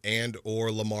Allen, and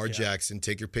or Lamar Jackson.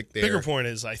 Take your pick there. Bigger point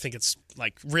is I think it's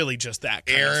like really just that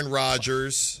kind Aaron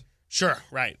Rodgers. Sure,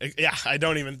 right. Yeah, I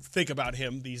don't even think about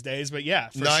him these days, but yeah,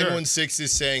 for 916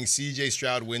 is saying C.J.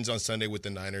 Stroud wins on Sunday with the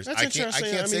Niners. That's interesting. I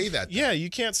can't say that, though. Yeah, you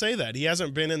can't say that. He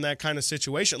hasn't been in that kind of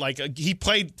situation. Like, he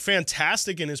played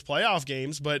fantastic in his playoff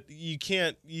games, but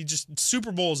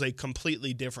Super Bowl is a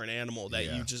completely different animal that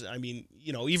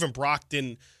even Brock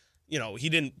didn't, he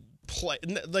didn't play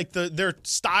like their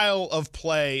style of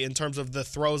play in terms of the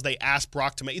throws they asked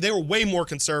Brock to make. They were way more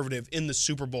conservative in the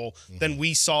Super Bowl than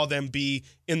we saw them be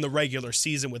in the regular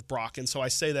season with Brock. And so I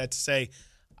say that to say,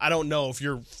 I don't know if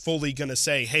you're fully going to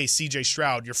say, hey, CJ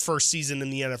Stroud, your first season in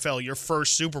the NFL, your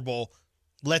first Super Bowl,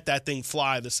 let that thing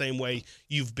fly the same way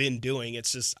you've been doing.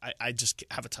 It's just, I just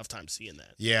have a tough time seeing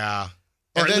that. Yeah.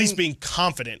 Or at least being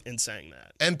confident in saying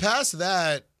that. And past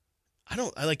that,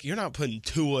 you're not putting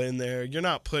Tua in there. You're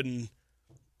not putting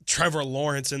Trevor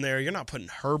Lawrence in there. You're not putting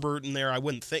Herbert in there. I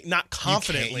wouldn't think. Not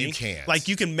confidently. You can't. Like,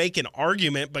 you can make an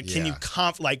argument, but can you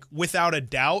without a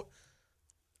doubt?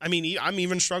 I mean, I'm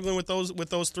even struggling with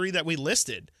those three that we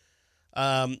listed.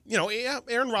 Aaron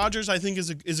Rodgers I think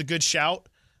is a good shout.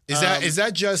 Is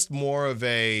that just more of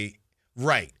a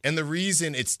right? And the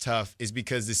reason it's tough is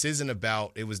because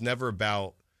it was never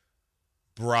about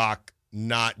Brock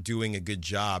not doing a good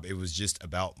job. It was just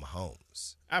about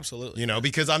Mahomes. Absolutely.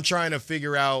 Because I'm trying to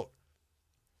figure out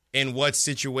in what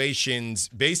situations,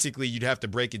 basically you'd have to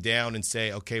break it down and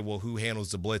say, okay, well, who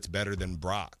handles the blitz better than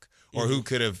Brock? Or who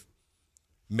could have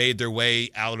made their way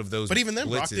out of those blitzes? But even then,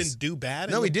 Brock didn't do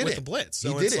bad with the blitz.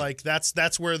 So it's like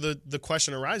that's where the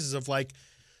question arises of like,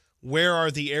 where are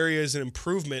the areas of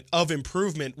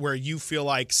improvement where you feel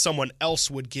like someone else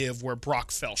would give where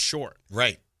Brock fell short?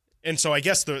 Right. And so I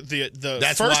guess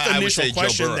the first initial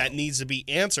question that needs to be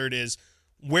answered is,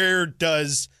 where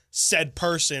does said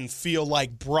person feel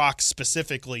like Brock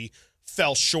specifically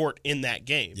fell short in that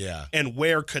game? Yeah. And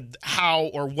how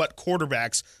or what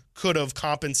quarterbacks could have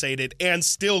compensated and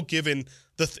still given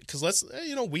because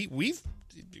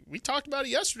we talked about it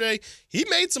yesterday. He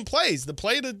made some plays. The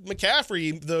play to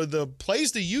McCaffrey, the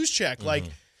plays to Juszczyk, like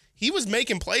he was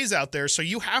making plays out there. So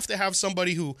you have to have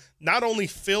somebody who not only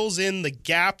fills in the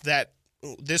gap that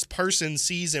this person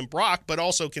sees in Brock, but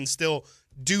also can still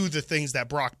do the things that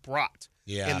Brock brought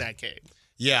in that game.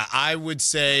 Yeah, I would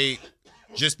say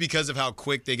just because of how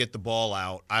quick they get the ball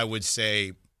out, I would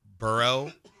say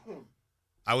Burrow.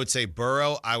 I would say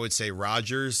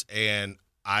Rodgers, and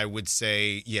I would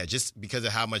say, just because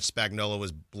of how much Spagnuolo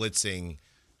was blitzing,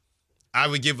 I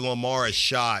would give Lamar a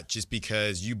shot just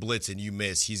because you blitz and you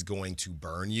miss, he's going to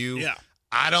burn you. Yeah.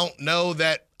 I don't know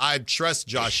that I trust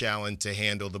Josh Allen to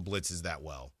handle the blitzes that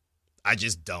well. I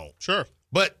just don't. Sure.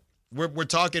 But we're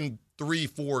talking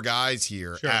 3-4 guys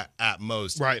here at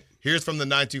most. Right. Here's from the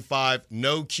 925.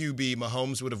 No QB,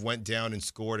 Mahomes would have went down and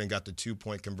scored and got the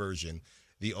 2-point conversion.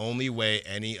 The only way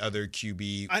any other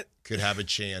QB could have a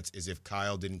chance is if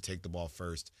Kyle didn't take the ball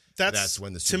first. That's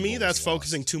when the Super Bowl that's was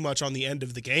focusing lost. too much on the end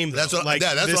of the game. Though. That's what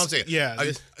I'm saying.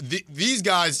 Yeah. These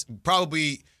guys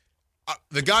probably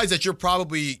the guys that you're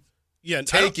probably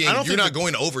taking, you're not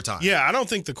going to overtime. Yeah, I don't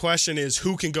think the question is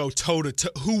who can go toe-to-toe,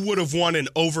 who would have won an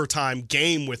overtime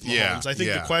game with Mahomes. I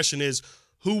think the question is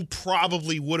who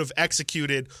probably would have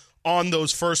executed on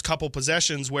those first couple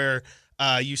possessions where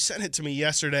you sent it to me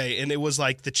yesterday, and it was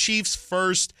like the Chiefs'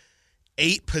 first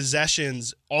 8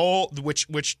 possessions, all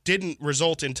which didn't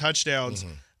result in touchdowns,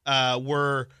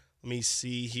 were, let me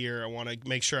see here, I want to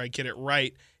make sure I get it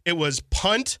right. It was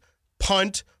punt,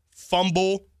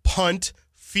 fumble, punt,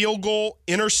 field goal,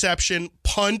 interception,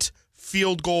 punt,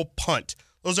 field goal, punt.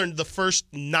 Those are the first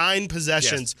 9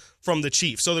 possessions from the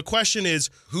Chiefs. So the question is,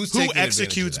 who's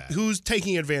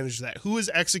taking advantage of that? Who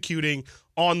is executing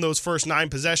on those first 9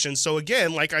 possessions? So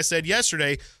again, like I said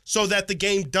yesterday, so that the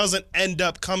game doesn't end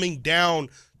up coming down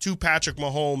to Patrick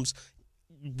Mahomes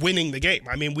winning the game.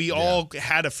 I mean, we all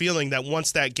had a feeling that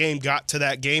once that game got to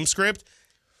that game script,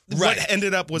 what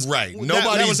ended up was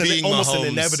Nobody's being almost Mahomes an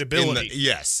inevitability.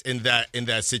 In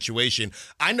that situation.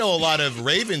 I know a lot of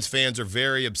Ravens fans are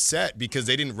very upset because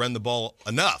they didn't run the ball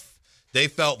enough. They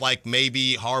felt like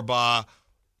maybe Harbaugh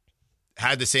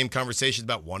had the same conversations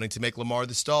about wanting to make Lamar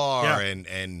the star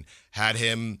and had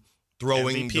him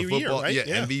throwing MVP the football year,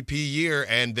 right? MVP year,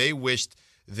 and they wished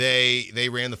they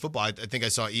ran the football. I think I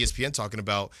saw ESPN talking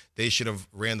about they should have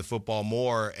ran the football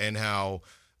more and how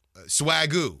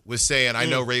Swagoo was saying, I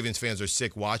know Ravens fans are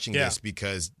sick watching this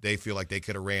because they feel like they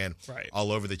could have ran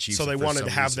all over the Chiefs. So they wanted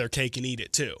to have their cake and eat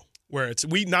it too. Where it's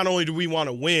not only do we want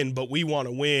to win, but we want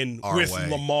to win with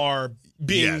Lamar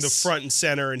being the front and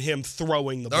center and him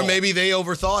throwing the ball. Or maybe they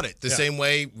overthought it the same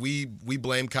way we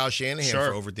blame Kyle Shanahan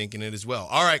for overthinking it as well.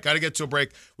 All right, got to get to a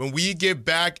break. When we get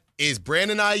back, is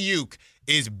Brandon Ayuk,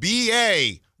 is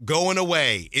BA going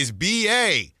away? Is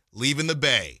BA leaving the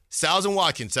Bay? Stiles and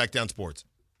Watkins, Sacktown Sports.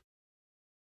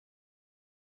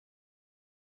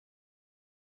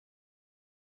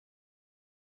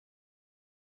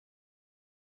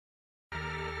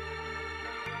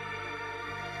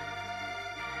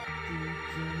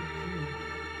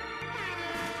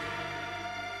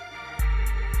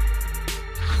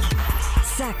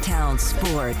 Sacktown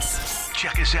Sports.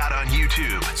 Check us out on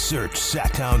YouTube. Search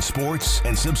Sacktown Sports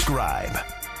and subscribe.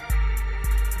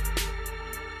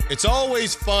 It's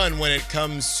always fun when it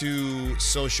comes to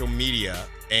social media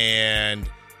and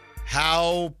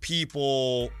how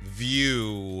people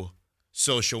view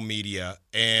social media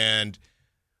and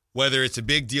whether it's a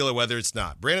big deal or whether it's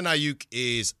not. Brandon Ayuk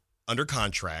is under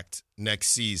contract next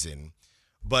season,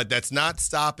 but that's not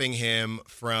stopping him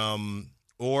from,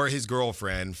 or his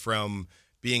girlfriend, from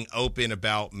being open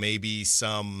about maybe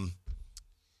some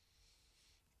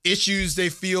issues they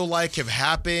feel like have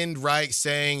happened, right?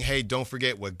 Saying, hey, don't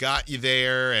forget what got you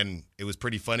there. And it was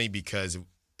pretty funny because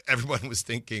everyone was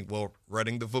thinking, well,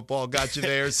 running the football got you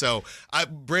there. So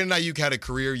Brandon Ayuk had a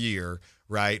career year,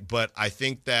 right? But I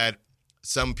think that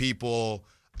some people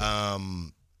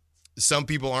aren't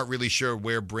really sure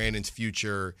where Brandon's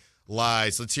future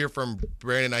lies. Let's hear from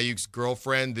Brandon Ayuk's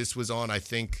girlfriend. This was on, I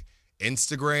think,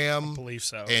 Instagram. I believe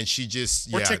so. And she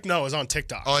just, it was on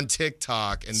TikTok. On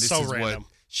TikTok. And this so is random.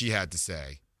 What she had to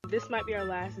say. This might be our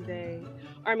last day.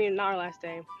 Or, I mean, not our last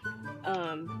day.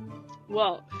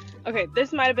 Well, okay,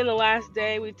 this might have been the last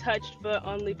day we touched foot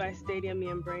on Levi Stadium, me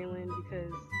and Braylon,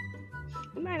 because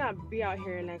we might not be out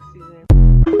here next season.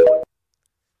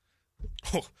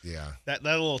 Oh, yeah. That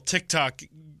little TikTok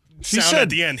sound at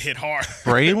the end hit hard.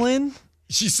 Braylon?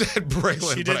 She said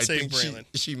Braylon, she did say Braylon.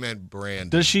 She meant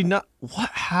Brand. Does she not? What?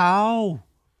 How?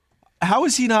 How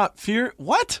is he not fear?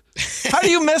 What? How do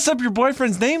you mess up your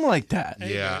boyfriend's name like that?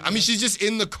 Yeah. I mean, she's just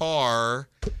in the car.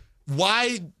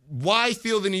 Why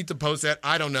feel the need to post that?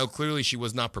 I don't know. Clearly, she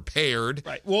was not prepared.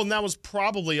 Right. Well, and that was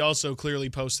probably also clearly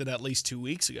posted at least 2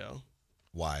 weeks ago.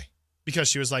 Why? Because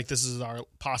she was like, this is our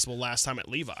possible last time at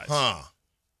Levi's. Huh.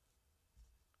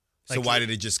 Like, so why did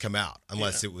it just come out?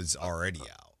 Unless it was already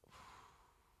out.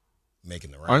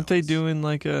 Making the rounds. Aren't they doing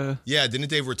like a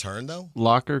didn't they return though?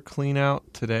 Locker clean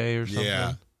out today or something?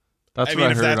 Yeah. That's I what mean,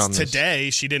 I if heard that's on today,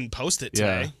 she didn't post it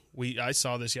today. Yeah. I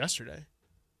saw this yesterday.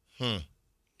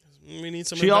 We need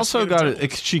some. She also got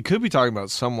it. She could be talking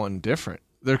about someone different.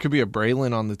 There could be a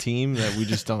Braylon on the team that we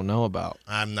just don't know about.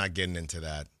 I'm not getting into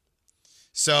that.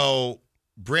 So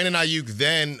Brandon Ayuk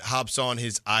then hops on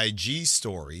his IG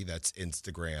story, that's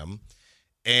Instagram,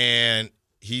 and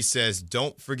he says,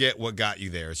 don't forget what got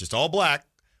you there. It's just all black,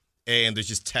 and there's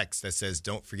just text that says,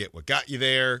 don't forget what got you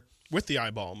there. With the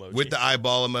eyeball emoji. With the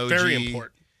eyeball emoji. Very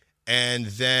important. And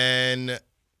then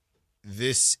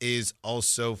this is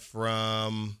also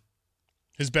from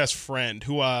his best friend,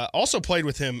 who also played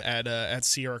with him at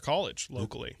Sierra College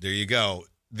locally. There you go.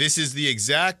 This is the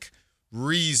exact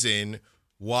reason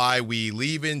why we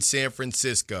leave in San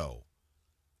Francisco.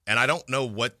 And I don't know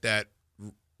what that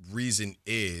reason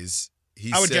is.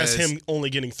 I would guess him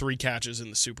only getting 3 catches in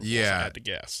the Super Bowl, if I had to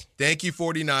guess. Thank you,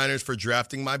 49ers, for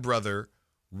drafting my brother.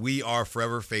 We are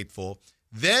forever faithful.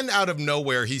 Then out of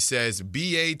nowhere, he says,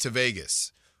 BA to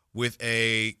Vegas with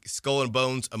a skull and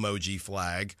bones emoji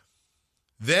flag.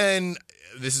 Then,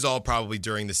 this is all probably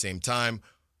during the same time,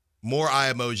 more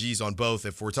eye emojis on both.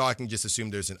 If we're talking, just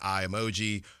assume there's an eye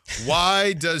emoji.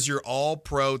 Why does your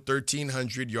all-pro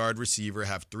 1,300-yard receiver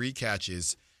have 3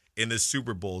 catches in the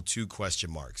Super Bowl? 2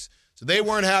 question marks. So they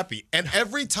weren't happy. And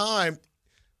every time,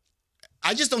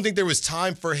 I just don't think there was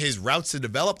time for his routes to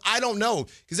develop. I don't know.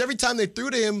 Because every time they threw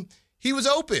to him, he was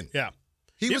open. Yeah.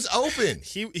 He was open.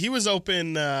 He was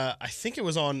open. I think it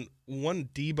was on one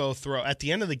Debo throw. At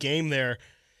the end of the game there,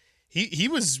 he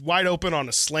was wide open on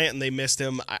a slant, and they missed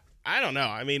him. I don't know.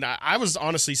 I mean, I was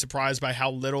honestly surprised by how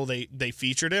little they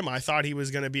featured him. I thought he was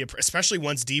going to be, especially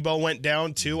once Debo went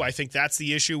down, too. I think that's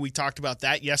the issue. We talked about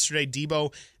that yesterday.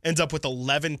 Debo ends up with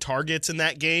 11 targets in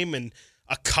that game, and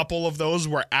a couple of those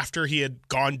were after he had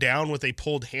gone down with a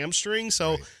pulled hamstring.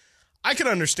 So I can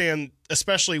understand,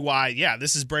 especially why,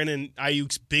 this is Brandon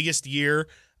Ayuk's biggest year.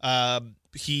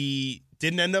 He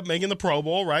didn't end up making the Pro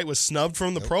Bowl, right? Was snubbed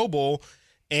from the Pro Bowl.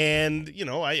 And,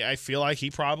 I feel like he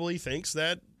probably thinks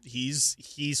that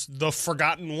he's the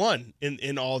forgotten one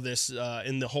in all this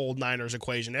in the whole Niners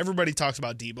equation. Everybody talks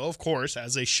about Debo, of course,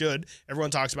 as they should.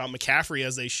 Everyone talks about McCaffrey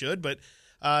as they should, but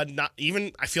not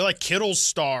even. I feel like Kittle's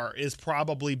star is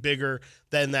probably bigger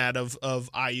than that of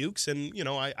Ayuk's, and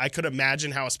I could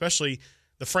imagine how, especially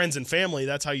the friends and family,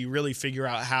 that's how you really figure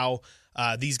out how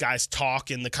these guys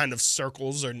talk in the kind of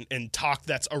circles and talk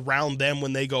that's around them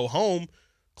when they go home.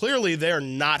 Clearly, they're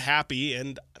not happy,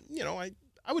 and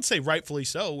I would say rightfully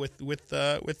so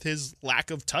with his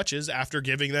lack of touches after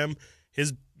giving them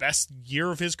his best year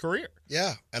of his career.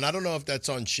 Yeah, and I don't know if that's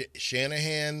on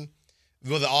Shanahan.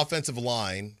 Well, the offensive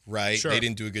line, right? Sure. They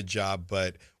didn't do a good job,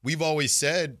 but we've always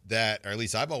said that, or at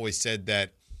least I've always said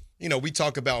that, we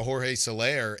talk about Jorge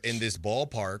Soler in this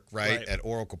ballpark, right, at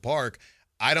Oracle Park.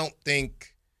 I don't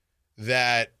think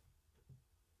that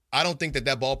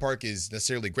ballpark is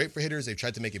necessarily great for hitters. They've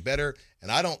tried to make it better,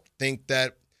 and I don't think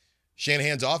that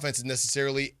Shanahan's offense is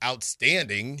necessarily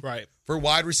outstanding for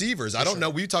wide receivers. I don't know.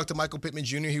 We talked to Michael Pittman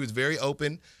Jr. He was very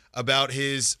open about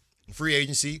his free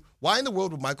agency. Why in the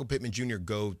world would Michael Pittman Jr.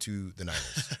 go to the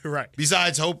Niners? Right.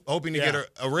 Besides hoping to get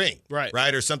a ring,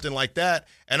 right, or something like that.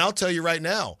 And I'll tell you right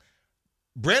now,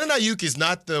 Brandon Ayuk is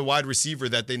not the wide receiver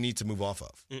that they need to move off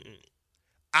of.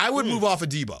 I would move off of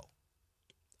Debo.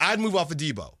 I'd move off of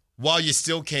Debo while you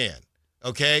still can.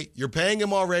 Okay? You're paying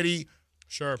him already.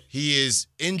 Sure. He is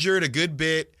injured a good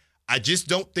bit. I just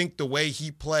don't think the way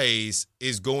he plays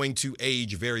is going to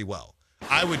age very well.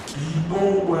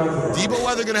 Debo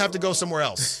Weather going to have to go somewhere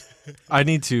else. I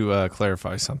need to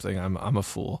clarify something. I'm a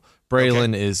fool.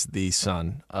 Braylon is the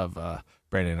son of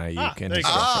Brandon Ayuk. And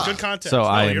good context. So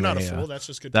you're not a fool. That's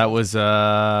just good. That was.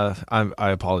 I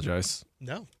apologize.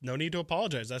 No need to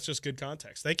apologize. That's just good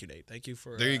context. Thank you, Nate. Thank you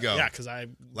for. There you go. Yeah, because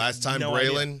last time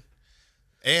Braylon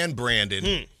and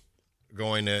Brandon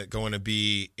going to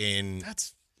be in.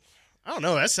 That's. I don't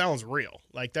know. That sounds real.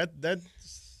 Like that.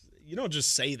 You don't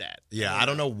just say that. Yeah, I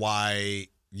don't know why.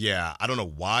 Yeah, I don't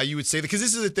know why you would say that, because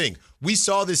this is the thing. We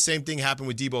saw this same thing happen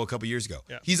with Debo a couple years ago.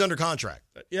 Yeah. He's under contract.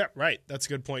 Yeah, right. That's a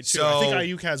good point, too. I think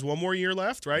Ayuk has one more year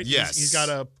left, right? Yes. He's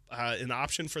got an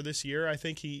option for this year, I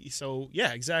think.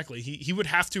 Yeah, exactly. He would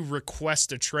have to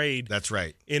request a trade. That's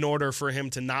right. In order for him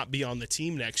to not be on the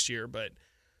team next year.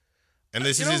 And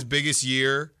this is his biggest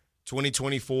year,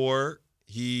 2024.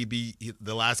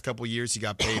 The last couple of years, he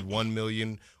got paid $1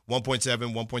 million,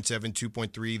 1.7, 1.7,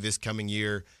 2.3. This coming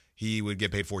year, he would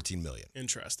get paid $14 million.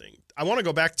 Interesting. I want to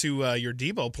go back to your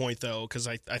Debo point though, because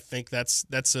I think that's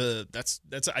a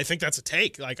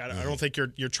take. Like I don't think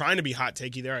you're trying to be hot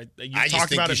takey there. You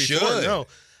talked about it before. Should. No.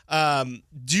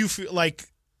 Do you feel like?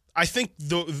 I think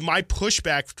my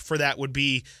pushback for that would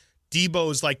be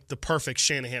Debo's like the perfect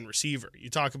Shanahan receiver. You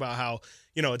talk about how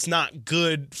it's not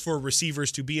good for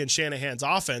receivers to be in Shanahan's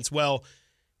offense. Well,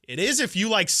 it is if you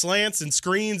like slants and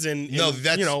screens and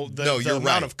the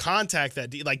amount of contact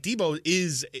that Debo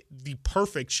is the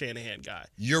perfect Shanahan guy.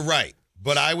 You're right.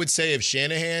 But I would say if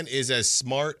Shanahan is as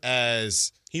smart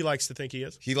as he likes to think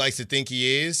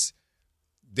he is,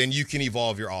 then you can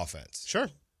evolve your offense. Sure.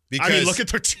 Because look at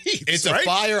their Chiefs. It's a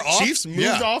fire off. Chiefs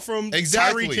moved off from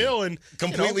Tyreek Hill and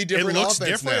completely different. It looks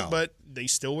offense different, now. but they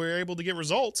still were able to get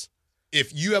results.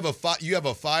 If you have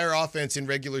a fire offense in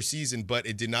regular season, but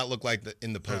it did not look like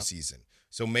in the postseason. No.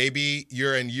 So maybe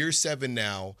you're in year 7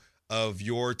 now of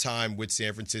your time with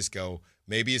San Francisco.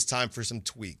 Maybe it's time for some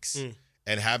tweaks.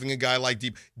 And having a guy like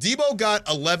Debo got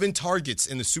 11 targets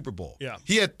in the Super Bowl. Yeah.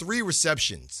 He had 3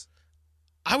 receptions.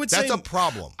 That's a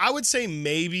problem. I would say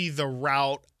maybe the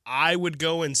route I would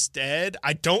go instead.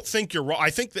 I don't think you're wrong. I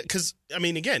think that because,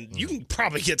 again, you can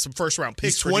probably get some first-round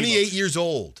picks. He's 28 years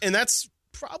old. And that's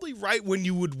probably right when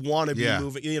you would want to be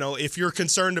moving. If you're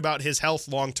concerned about his health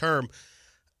long-term,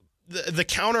 the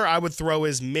counter I would throw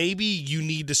is maybe you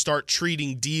need to start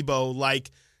treating Debo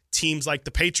like teams like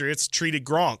the Patriots treated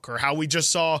Gronk, or how we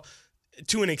just saw,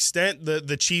 to an extent,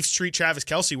 the Chiefs treat Travis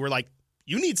Kelce. We're like,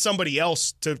 you need somebody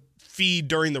else to feed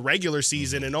during the regular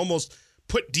season and almost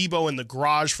put Debo in the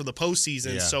garage for the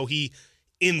postseason so he,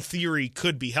 in theory,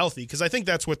 could be healthy. Because I think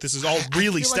that's what this is all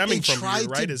really stemming from here,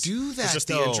 right? Is just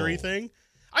the injury thing.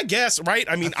 I guess, right?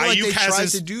 Ayuk tried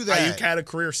to do that. Ayuk had a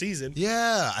career season.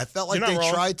 Yeah, I felt like they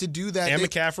tried to do that. And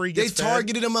McCaffrey gets They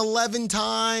targeted him 11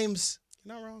 times.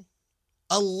 You're not wrong.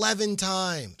 11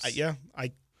 times.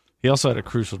 He also had a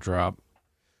crucial drop.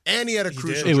 And he had a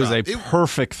crucial drop. It was a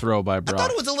perfect throw by Brock. I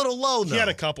thought it was a little low, though. He had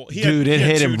a couple. It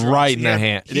hit him right in the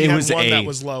hand. It was one a that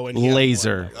was low and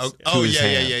laser.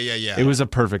 Yeah. It was a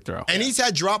perfect throw. And he's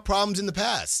had drop problems in the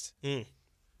past.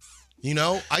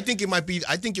 I think it might be.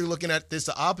 I think you're looking at this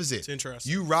the opposite. It's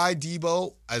interesting. You ride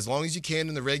Debo as long as you can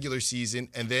in the regular season,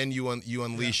 and then you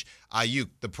unleash Ayuk.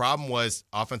 The problem was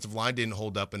offensive line didn't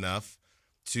hold up enough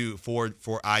for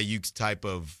Ayuk's type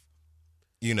of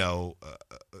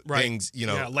things.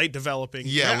 Late developing.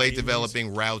 Yeah, late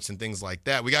developing routes and things like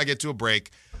that. We gotta get to a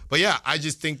break, but yeah, I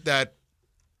just think that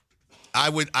I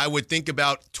would think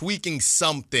about tweaking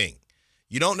something.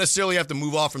 You don't necessarily have to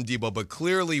move off from Debo, but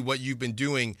clearly what you've been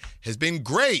doing has been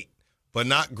great, but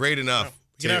not great enough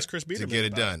ask Chris Biederman to get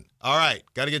it done. All right,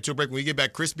 got to get to a break. When we get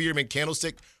back, Chris Biederman,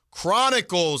 Candlestick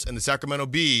Chronicles, and the Sacramento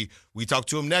Bee. We talk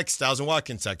to him next. Stiles and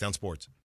Watkins, Sacktown Sports.